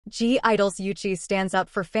I-DLE's Yuqi stands up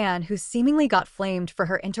for fan who seemingly got flamed for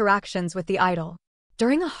her interactions with the idol.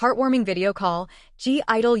 During a heartwarming video call,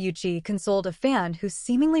 I-DLE Yuqi consoled a fan who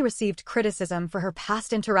seemingly received criticism for her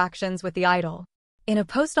past interactions with the idol. In a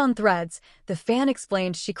post on Threads, the fan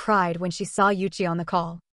explained she cried when she saw Yuqi on the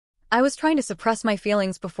call. "I was trying to suppress my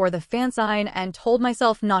feelings before the fan sign and told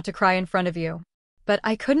myself not to cry in front of you. But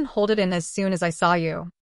I couldn't hold it in as soon as I saw you."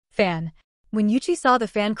 Fan. When Yuqi saw the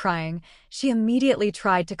fan crying, she immediately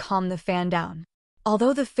tried to calm the fan down.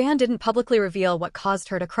 Although the fan didn't publicly reveal what caused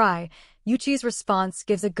her to cry, Yuqi's response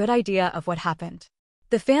gives a good idea of what happened.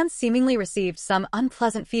 The fan seemingly received some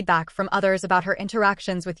unpleasant feedback from others about her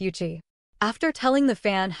interactions with Yuqi. After telling the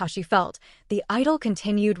fan how she felt, the idol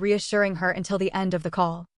continued reassuring her until the end of the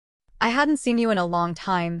call. "I hadn't seen you in a long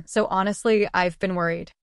time, so honestly, I've been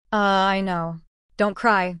worried." I know. Don't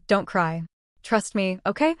cry, don't cry. Trust me,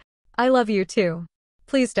 okay? I love you too.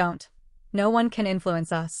 Please don't. No one can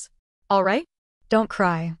influence us. All right? Don't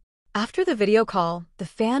cry." After the video call, the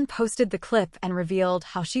fan posted the clip and revealed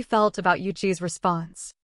how she felt about Yuqi's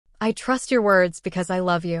response. "I trust your words because I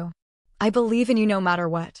love you. I believe in you no matter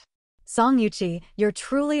what. Song Yuqi, you're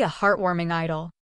truly a heartwarming idol."